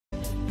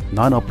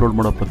ನಾನು ಅಪ್ಲೋಡ್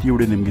ಮಾಡೋ ಪ್ರತಿ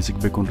ವಿಡಿಯೋ ನಿಮಗೆ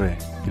ಸಿಗಬೇಕು ಅಂದರೆ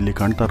ಇಲ್ಲಿ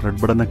ಕಾಣ್ತಾ ರೆಡ್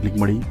ಬಟನ್ನ ಕ್ಲಿಕ್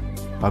ಮಾಡಿ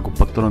ಹಾಗೂ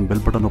ಪಕ್ಕದಲ್ಲಿ ಒಂದು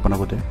ಬೆಲ್ ಬಟನ್ ಓಪನ್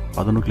ಆಗುತ್ತೆ,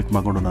 ಅದನ್ನು ಕ್ಲಿಕ್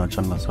ಮಾಡಿಕೊಂಡು ನನ್ನ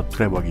ಚಾನಲ್ನ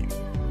ಸಬ್ಸ್ಕ್ರೈಬ್ ಆಗಿ.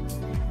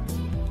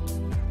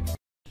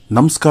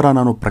 ನಮಸ್ಕಾರ,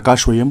 ನಾನು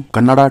Prakash YM.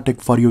 Kannada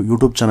tech for you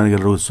YouTube ಚಾನಲ್ಗೆ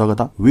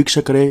ಸ್ವಾಗತ.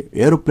 ವೀಕ್ಷಕರೇ,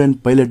 ಏರೋಪ್ಲೇನ್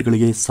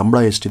ಪೈಲಟ್ಗಳಿಗೆ ಸಂಬಳ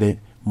ಎಷ್ಟಿದೆ,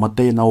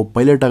 ಮತ್ತೆ ನಾವು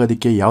ಪೈಲಟ್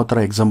ಆಗೋದಕ್ಕೆ ಯಾವ ತರ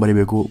ಎಕ್ಸಾಮ್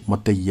ಬರೀಬೇಕು,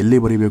 ಮತ್ತೆ ಎಲ್ಲಿ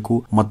ಬರೀಬೇಕು,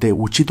 ಮತ್ತೆ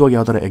ಉಚಿತವಾಗಿ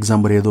ಯಾವ ತರ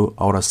ಎಕ್ಸಾಮ್ ಬರೆಯೋದು,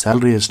 ಅವರ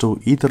ಸ್ಯಾಲರಿ ಎಷ್ಟು,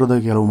 ಈ ತರದ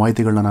ಕೆಲವು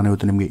ಮಾಹಿತಿಗಳನ್ನ ನಾನು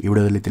ಇವತ್ತು ನಿಮಗೆ ಈ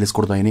ವಿಡಿಯೋದಲ್ಲಿ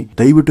ತಿಳಿಸ್ಕೊಡ್ತಾ ಇದ್ದೀನಿ.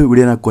 ದಯವಿಟ್ಟು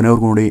ವಿಡಿಯೋನ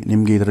ಕೊನೆವರೆಗೂ ನೋಡಿ,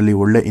 ನಿಮಗೆ ಇದರಲ್ಲಿ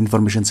ಒಳ್ಳೆ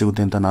ಇನ್ಫಾರ್ಮೇಶನ್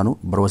ಸಿಗುತ್ತೆ ಅಂತ ನಾನು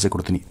ಭರವಸೆ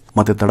ಕೊಡ್ತೀನಿ.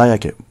 ಮತ್ತೆ ತಡ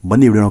ಯಾಕೆ,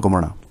 ಬನ್ನಿ ವಿಡಿಯೋ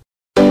ನೋಡ್ಕೊಂಬೋಣ.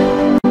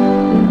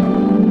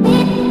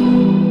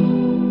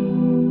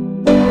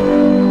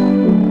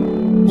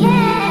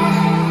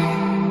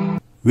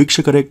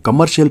 ವೀಕ್ಷಕರೇ,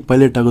 ಕಮರ್ಷಿಯಲ್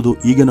ಪೈಲಟ್ ಆಗೋದು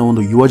ಈಗಿನ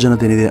ಒಂದು ಯುವ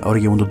ಜನತೆ ಏನಿದೆ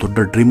ಅವರಿಗೆ ಒಂದು ದೊಡ್ಡ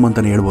ಡ್ರೀಮ್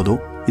ಅಂತಾನೆ ಹೇಳ್ಬೋದು.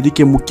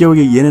 ಇದಕ್ಕೆ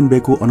ಮುಖ್ಯವಾಗಿ ಏನೇನು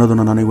ಬೇಕು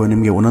ಅನ್ನೋದನ್ನ ನಾನು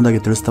ನಿಮಗೆ ಒಂದೊಂದಾಗಿ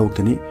ತಿಳಿಸ್ತಾ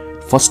ಹೋಗ್ತೀನಿ.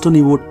 ಫಸ್ಟ್,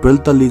 ನೀವು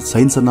 12th ಅಲ್ಲಿ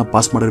ಸೈನ್ಸ್ ಅನ್ನ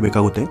ಪಾಸ್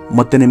ಮಾಡಿರಬೇಕಾಗುತ್ತೆ.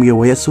 ಮತ್ತೆ ನಿಮಗೆ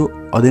ವಯಸ್ಸು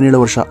 17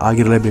 ವರ್ಷ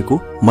ಆಗಿರಲೇಬೇಕು.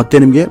 ಮತ್ತೆ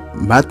ನಿಮಗೆ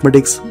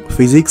ಮ್ಯಾಥಮೆಟಿಕ್ಸ್,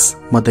 ಫಿಸಿಕ್ಸ್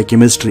ಮತ್ತೆ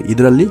ಕೆಮಿಸ್ಟ್ರಿ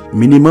ಇದರಲ್ಲಿ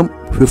ಮಿನಿಮಮ್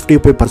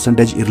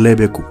 55%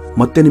 ಇರಲೇಬೇಕು.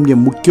 ಮತ್ತೆ ನಿಮಗೆ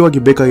ಮುಖ್ಯವಾಗಿ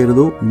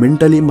ಬೇಕಾಗಿರೋದು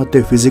ಮೆಂಟಲಿ ಮತ್ತೆ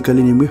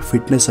ಫಿಸಿಕಲಿ ನಿಮಗೆ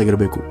ಫಿಟ್ನೆಸ್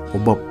ಆಗಿರಬೇಕು.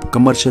 ಒಬ್ಬ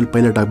ಕಮರ್ಷಿಯಲ್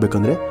ಪೈಲಟ್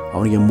ಆಗ್ಬೇಕಂದ್ರೆ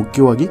ಅವನಿಗೆ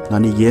ಮುಖ್ಯವಾಗಿ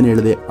ನಾನೀಗ ಏನ್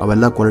ಹೇಳಿದೆ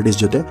ಅವೆಲ್ಲ ಕ್ವಾಲಿಟೀಸ್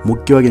ಜೊತೆ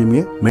ಮುಖ್ಯವಾಗಿ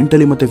ನಿಮಗೆ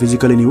ಮೆಂಟಲಿ ಮತ್ತೆ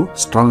ಫಿಸಿಕಲಿ ನೀವು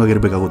ಸ್ಟ್ರಾಂಗ್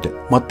ಆಗಿರಬೇಕಾಗುತ್ತೆ.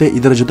 ಮತ್ತೆ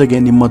ಇದರ ಜೊತೆಗೆ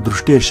ನಿಮ್ಮ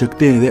ದೃಷ್ಟಿಯ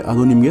ಶಕ್ತಿ ಏನಿದೆ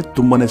ಅದು ನಿಮಗೆ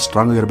ತುಂಬಾನೇ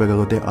ಸ್ಟ್ರಾಂಗ್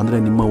ಆಗಿರಬೇಕಾಗುತ್ತೆ. ಅಂದ್ರೆ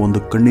ನಿಮ್ಮ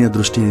ಒಂದು ಕಣ್ಣಿನ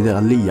ದೃಷ್ಟಿ ಏನಿದೆ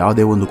ಅಲ್ಲಿ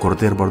ಯಾವುದೇ ಒಂದು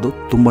ಕೊರತೆ ಇರಬಾರ್ದು,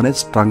 ತುಂಬಾನೇ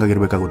ಸ್ಟ್ರಾಂಗ್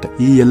ಆಗಿರಬೇಕಾಗುತ್ತೆ.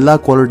 ಈ ಎಲ್ಲಾ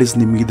ಕ್ವಾಲಿಟೀಸ್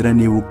ನಿಮ್ಗಿದ್ರೆ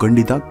ನೀವು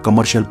ಖಂಡಿತ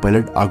ಕಮರ್ಷಿಯಲ್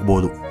ಪೈಲಟ್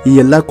ಆಗಬಹುದು. ಈ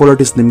ಎಲ್ಲಾ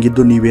ಕ್ವಾಲಿಟೀಸ್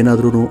ನಿಮ್ಗಿದ್ದು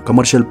ನೀವೇನಾದ್ರೂ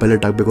ಕಮರ್ಷಿಯಲ್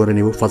ಪೈಲಟ್ ಆಗಬೇಕು ಅಂದ್ರೆ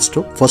ನೀವು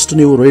ಫಸ್ಟ್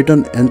ನೀವು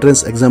ರಿಟರ್ನ್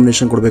ಎಂಟ್ರೆನ್ಸ್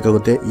ಎಕ್ಸಾಮಿನೇಷನ್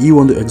ಕೊಡಬೇಕಾಗುತ್ತೆ. ಈ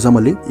ಒಂದು ಎಕ್ಸಾಮ್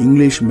ಅಲ್ಲಿ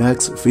English,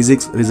 maths,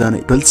 physics, reason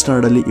 12th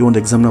standard ಅಲ್ಲಿ ಈ ಒಂದು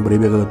ಎಕ್ಸಾಮ್ ನ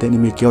ಬರೀಬೇಕಾಗುತ್ತೆ.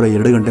 ನಿಮಗೆ ಕೇವಲ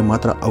 2 ಗಂಟೆ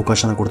ಮಾತ್ರ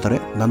ಅವಕಾಶನ ಕೊಡ್ತಾರೆ.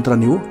 ನಂತರ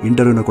ನೀವು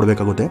ಇಂಟರ್ವ್ಯೂನ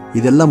ಕೊಡಬೇಕಾಗುತ್ತೆ.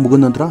 ಇದೆಲ್ಲ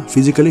ಮುಗಿದ ನಂತರ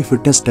ಫಿಸಿಕಲಿ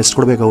ಫಿಟ್ನೆಸ್ ಟೆಸ್ಟ್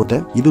ಕೊಡಬೇಕಾಗುತ್ತೆ.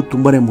 ಇದು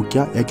ತುಂಬಾನೇ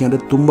ಮುಖ್ಯ. ಯಾಕೆಂದ್ರೆ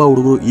ತುಂಬಾ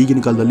ಹುಡುಗರು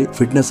ಈಗಿನ ಕಾಲದಲ್ಲಿ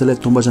ಫಿಟ್ನೆಸ್ ಅಲ್ಲೇ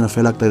ತುಂಬಾ ಜನ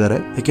ಫೇಲ್ ಆಗ್ತಾ ಇದ್ದಾರೆ.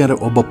 ಯಾಕೆಂದ್ರೆ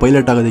ಒಬ್ಬ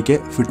ಪೈಲಟ್ ಆಗೋದಕ್ಕೆ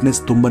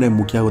ಫಿಟ್ನೆಸ್ ತುಂಬಾನೇ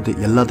ಮುಖ್ಯ ಆಗುತ್ತೆ.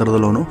 ಎಲ್ಲಾ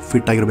ತರದಲ್ಲೂ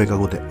ಫಿಟ್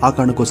ಆಗಿರಬೇಕಾಗುತ್ತೆ. ಆ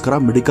ಕಾರಣಕ್ಕೋಸ್ಕರ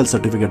ಮೆಡಿಕಲ್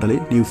ಸರ್ಟಿಫಿಕೇಟ್ ಅಲ್ಲಿ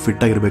ನೀವು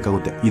ಫಿಟ್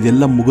ಆಗಿರಬೇಕಾಗುತ್ತೆ.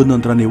 ಇದೆಲ್ಲ ಮುಗಿದ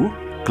ನಂತರ ನೀವು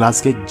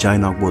ಕ್ಲಾಸ್ಗೆ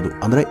ಜಾಯ್ನ್ ಆಗಬಹುದು,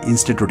 ಅಂದ್ರೆ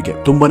ಇನ್ಸ್ಟಿಟ್ಯೂಟ್ಗೆ.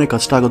 ತುಂಬಾನೇ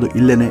ಕಷ್ಟ ಆಗೋದು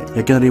ಇಲ್ಲೇನೆ.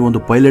 ಯಾಕೆಂದ್ರೆ ಈ ಒಂದು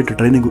ಪೈಲಟ್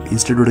ಟ್ರೈನಿಂಗ್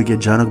ಇನ್ಸ್ಟಿಟ್ಯೂಟ್ಗೆ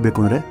ಜಾಯ್ನ್ ಆಗಬೇಕು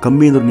ಅಂದ್ರೆ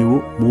ಕಮ್ಮಿ ಅಂದ್ರೆ ನೀವು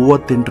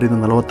 38 ರಿಂದ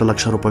 40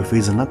 ಲಕ್ಷ ರೂಪಾಯಿ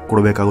ಫೀಸ್ ಅನ್ನ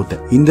ಕೊಡಬೇಕಾಗುತ್ತೆ.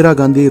 ಇಂದಿರಾ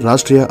ಗಾಂಧಿ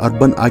ರಾಷ್ಟ್ರೀಯ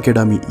ಅರ್ಬನ್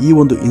ಅಕಾಡೆಮಿ ಈ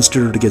ಒಂದು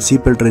ಇನ್ಸ್ಟಿಟ್ಯೂಟ್ಗೆ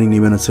ಸಿಪಿಎಲ್ ಟ್ರೈನಿಂಗ್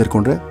ನೀವೇನೋ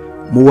ಸೇರ್ಕೊಂಡ್ರೆ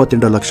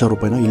 38 ಲಕ್ಷ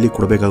ರೂಪಾಯಿನ ಇಲ್ಲಿ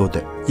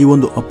ಕೊಡಬೇಕಾಗುತ್ತೆ. ಈ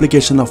ಒಂದು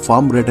ಅಪ್ಲಿಕೇಶನ್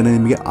ಫಾರ್ಮ್ ರೇಟ್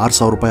ನಿಮಗೆ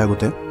 6,000 ರೂಪಾಯಿ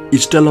ಆಗುತ್ತೆ.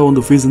 ಇಷ್ಟೆಲ್ಲ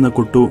ಒಂದು ಫೀಸ್ ಅನ್ನ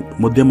ಕೊಟ್ಟು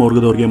ಮಧ್ಯಮ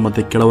ವರ್ಗದವರಿಗೆ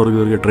ಮತ್ತೆ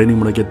ಕೆಳವರ್ಗದವರಿಗೆ ಟ್ರೈನಿಂಗ್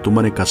ಮಾಡೋಕೆ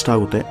ತುಂಬಾನೇ ಕಷ್ಟ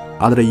ಆಗುತ್ತೆ.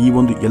 ಆದ್ರೆ ಈ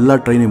ಒಂದು ಎಲ್ಲಾ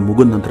ಟ್ರೈನಿಂಗ್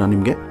ಮುಗಿದ ನಂತರ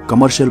ನಿಮಗೆ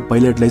ಕಮರ್ಷಿಯಲ್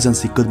ಪೈಲಟ್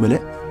ಲೈಸೆನ್ಸ್ ಸಿಕ್ಕಿದ ಮೇಲೆ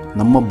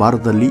ನಮ್ಮ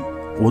ಭಾರತದಲ್ಲಿ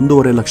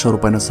 1.5 ಲಕ್ಷ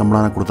ರೂಪಾಯಿನ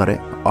ಸಂಬಳನ ಕೊಡ್ತಾರೆ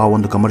ಆ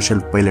ಒಂದು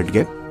ಕಮರ್ಷಿಯಲ್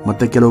ಪೈಲಟ್ಗೆ.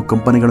 ಮತ್ತೆ ಕೆಲವು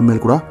ಕಂಪನಿಗಳ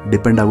ಮೇಲೆ ಕೂಡ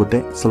ಡಿಪೆಂಡ್ ಆಗುತ್ತೆ,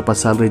 ಸ್ವಲ್ಪ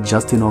ಸ್ಯಾಲರಿ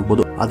ಜಾಸ್ತಿನೂ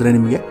ಆಗ್ಬೋದು. ಆದ್ರೆ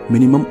ನಿಮಗೆ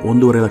ಮಿನಿಮಮ್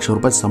 1.5 ಲಕ್ಷ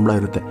ರೂಪಾಯಿ ಸಂಬಳ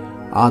ಇರುತ್ತೆ.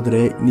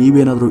 ಆದ್ರೆ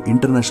ನೀವೇನಾದ್ರೂ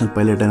ಇಂಟರ್ನ್ಯಾಷನಲ್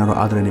ಪೈಲಟ್ ಏನಾದ್ರು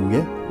ಆದ್ರೆ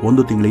ನಿಮಗೆ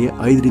ಒಂದು ತಿಂಗಳಿಗೆ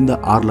 5 ರಿಂದ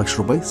 6 ಲಕ್ಷ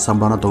ರೂಪಾಯಿ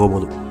ಸಂಬಳನ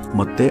ತಗೋಬಹುದು.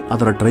 ಮತ್ತೆ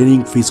ಅದರ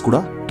ಟ್ರೈನಿಂಗ್ ಫೀಸ್ ಕೂಡ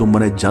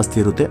ತುಂಬಾನೇ ಜಾಸ್ತಿ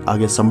ಇರುತ್ತೆ,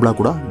 ಹಾಗೆ ಸಂಬಳ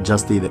ಕೂಡ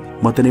ಜಾಸ್ತಿ ಇದೆ.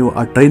 ಮತ್ತೆ ನೀವು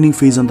ಆ ಟ್ರೈನಿಂಗ್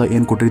ಫೀಸ್ ಅಂತ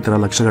ಏನ್ ಕೊಟ್ಟಿರ್ತೀರ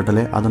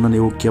ಲಕ್ಷಗಟ್ಟಲೆ, ಅದನ್ನ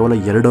ನೀವು ಕೇವಲ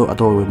 2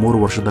 ಅಥವಾ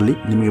 3 ವರ್ಷದಲ್ಲಿ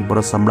ನಿಮಗೆ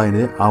ಬರೋ ಸಂಬಳ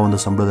ಏನಿದೆ ಆ ಒಂದು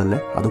ಸಂಬಳದಲ್ಲೇ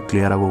ಅದು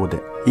ಕ್ಲಿಯರ್ ಆಗಿ ಹೋಗುತ್ತೆ.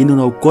 ಇನ್ನು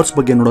ನಾವು ಕೋರ್ಸ್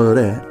ಬಗ್ಗೆ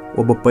ನೋಡೋದಾದ್ರೆ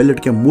ಒಬ್ಬ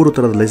ಪೈಲಟ್ಗೆ 3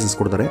 ತರದ ಲೈಸೆನ್ಸ್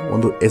ಕೊಡ್ತಾರೆ.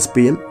 ಒಂದು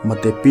SPL,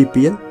 ಮತ್ತೆ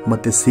PPL,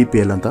 ಮತ್ತೆ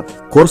CPL ಅಂತ.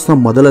 ಕೋರ್ಸ್ ನ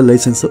ಮೊದಲ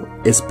ಲೈಸೆನ್ಸ್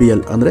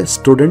SPL ಅಂದ್ರೆ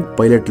ಸ್ಟೂಡೆಂಟ್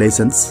ಪೈಲಟ್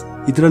ಲೈಸೆನ್ಸ್.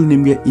 ಇದರಲ್ಲಿ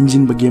ನಿಮಗೆ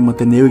ಇಂಜಿನ್ ಬಗ್ಗೆ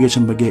ಮತ್ತೆ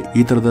ನೇವಿಗೇಷನ್ ಬಗ್ಗೆ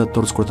ಈ ತರದ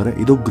ತೋರಿಸ್ಕೊಡ್ತಾರೆ.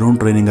 ಇದು ಗ್ರೌಂಡ್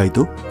ಟ್ರೈನಿಂಗ್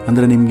ಆಯ್ತು.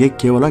 ಅಂದ್ರೆ ನಿಮಗೆ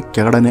ಕೇವಲ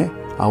ಕೆಳಗಡೆ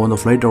ಆ ಒಂದು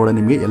ಫ್ಲೈಟ್ ಒಳಗಡೆ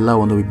ನಿಮಗೆ ಎಲ್ಲ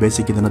ಒಂದು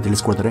ಬೇಸಿಕ್ ಇದನ್ನ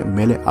ತಿಳಿಸ್ಕೊಡ್ತಾರೆ,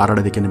 ಮೇಲೆ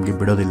ಹಾರಾಡೋದಕ್ಕೆ ನಿಮಗೆ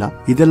ಬಿಡೋದಿಲ್ಲ.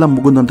 ಇದೆಲ್ಲ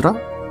ಮುಗಿದ ನಂತರ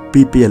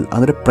PPL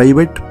ಅಂದ್ರೆ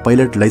ಪ್ರೈವೇಟ್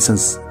ಪೈಲಟ್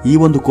ಲೈಸೆನ್ಸ್. ಈ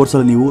ಒಂದು ಕೋರ್ಸ್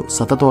ಅಲ್ಲಿ ನೀವು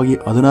ಸತತವಾಗಿ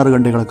 16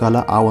 ಗಂಟೆಗಳ ಕಾಲ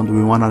ಆ ಒಂದು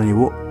ವಿಮಾನ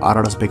ನೀವು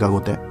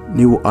ಹಾರಾಡಿಸಬೇಕಾಗುತ್ತೆ.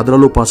 ನೀವು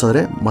ಅದರಲ್ಲೂ ಪಾಸ್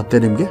ಆದ್ರೆ ಮತ್ತೆ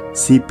ನಿಮಗೆ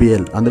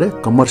CPL ಅಂದ್ರೆ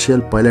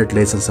ಕಮರ್ಷಿಯಲ್ ಪೈಲಟ್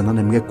ಲೈಸೆನ್ಸ್ ಅನ್ನ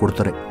ನಿಮಗೆ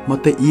ಕೊಡ್ತಾರೆ.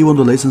 ಮತ್ತೆ ಈ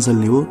ಒಂದು ಲೈಸೆನ್ಸ್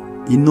ಅಲ್ಲಿ ನೀವು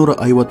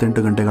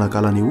 258 ಗಂಟೆಗಳ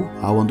ಕಾಲ ನೀವು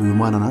ಆ ಒಂದು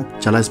ವಿಮಾನನ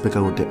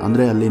ಚಲಾಯಿಸಬೇಕಾಗುತ್ತೆ.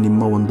 ಅಂದ್ರೆ ಅಲ್ಲಿ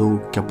ನಿಮ್ಮ ಒಂದು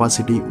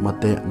ಕೆಪಾಸಿಟಿ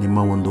ಮತ್ತೆ ನಿಮ್ಮ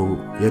ಒಂದು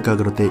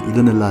ಏಕಾಗ್ರತೆ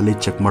ಇದನ್ನೆಲ್ಲ ಅಲ್ಲಿ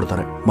ಚೆಕ್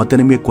ಮಾಡ್ತಾರೆ. ಮತ್ತೆ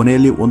ನಿಮಗೆ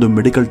ಕೊನೆಯಲ್ಲಿ ಒಂದು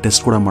ಮೆಡಿಕಲ್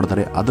ಟೆಸ್ಟ್ ಕೂಡ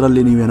ಮಾಡ್ತಾರೆ.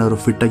 ಅದರಲ್ಲಿ ನೀವೇನಾದ್ರು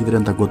ಫಿಟ್ ಆಗಿದ್ರೆ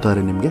ಅಂತ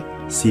ಗೊತ್ತಾದ್ರೆ ನಿಮಗೆ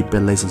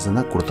CPL ಲೈಸೆನ್ಸ್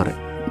ಅನ್ನ ಕೊಡ್ತಾರೆ.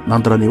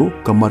 ನಂತರ ನೀವು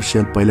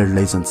ಕಮರ್ಷಿಯಲ್ ಪೈಲಟ್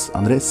ಲೈಸೆನ್ಸ್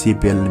ಅಂದ್ರೆ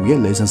CPL ನಿಮಗೆ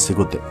ಲೈಸೆನ್ಸ್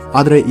ಸಿಗುತ್ತೆ.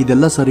 ಆದ್ರೆ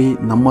ಇದೆಲ್ಲ ಸರಿ,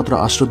 ನಮ್ಮ ಹತ್ರ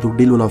ಅಷ್ಟು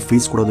ದುಡ್ಡಿಲ್ವಲ್ಲ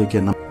ಫೀಸ್ ಕೊಡೋದಕ್ಕೆ.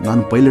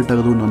 ನಾನು ಪೈಲಟ್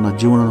ಆಗೋದು ನನ್ನ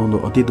ಜೀವನದ ಒಂದು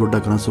ಅತಿ ದೊಡ್ಡ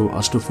ಕನಸು,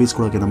 ಅಷ್ಟು ಫೀಸ್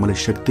ಕೊಡೋಕೆ ನಮ್ಮಲ್ಲಿ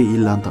ಶಕ್ತಿ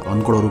ಇಲ್ಲ ಅಂತ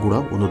ಅನ್ಕೊಳ್ಳೋರು ಕೂಡ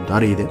ಒಂದು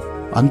ದಾರಿ ಇದೆ.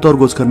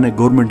 ಅಂತವ್ರಿಗೋಸ್ಕರನೇ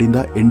ಗೌರ್ಮೆಂಟ್ ಇಂದ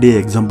NDA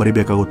ಎಕ್ಸಾಮ್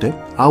ಬರೀಬೇಕಾಗುತ್ತೆ.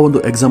 ಆ ಒಂದು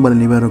ಎಕ್ಸಾಮ್ ಅಲ್ಲಿ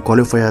ನೀವೇನಾದ್ರು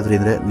ಕ್ವಾಲಿಫೈ ಆದ್ರೆ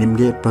ಅಂದ್ರೆ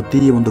ನಿಮ್ಗೆ ಪ್ರತಿ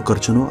ಒಂದು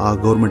ಖರ್ಚುನು ಆ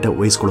ಗೌರ್ಮೆಂಟ್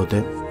ವಹಿಸ್ಕೊಳ್ಳುತ್ತೆ.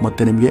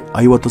 ಮತ್ತೆ ನಿಮ್ಗೆ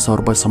 50,000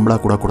 ರೂಪಾಯಿ ಸಂಬಳ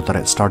ಕೂಡ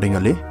ಕೊಡ್ತಾರೆ ಸ್ಟಾರ್ಟಿಂಗ್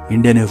ಅಲ್ಲಿ.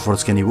 ಇಂಡಿಯನ್ ಏರ್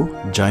ಫೋರ್ಸ್ಗೆ ನೀವು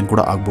ಜಾಯಿನ್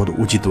ಕೂಡ ಆಗ್ಬಹುದು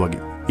ಉಚಿತವಾಗಿ.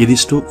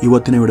 ಇದಿಷ್ಟು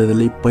ಇವತ್ತಿನ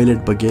ವಿಡಿಯೋದಲ್ಲಿ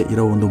ಪೈಲಟ್ ಬಗ್ಗೆ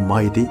ಇರೋ ಒಂದು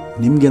ಮಾಹಿತಿ.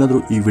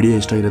 ನಿಮ್ಗೇನಾದ್ರೂ ಈ ವಿಡಿಯೋ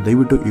ಇಷ್ಟ ಆಗಿದೆ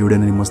ದಯವಿಟ್ಟು ಈ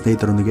ವಿಡಿಯೋನ ನಿಮ್ಮ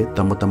ಸ್ನೇಹಿತರೊಂದಿಗೆ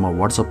ತಮ್ಮ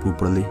ವಾಟ್ಸ್ಆಪ್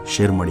ಗ್ರೂಪ್ ಗಳಲ್ಲಿ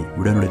ಶೇರ್ ಮಾಡಿ.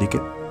 ವಿಡಿಯೋ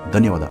ನೋಡೋದಕ್ಕೆ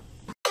ಧನ್ಯವಾದ.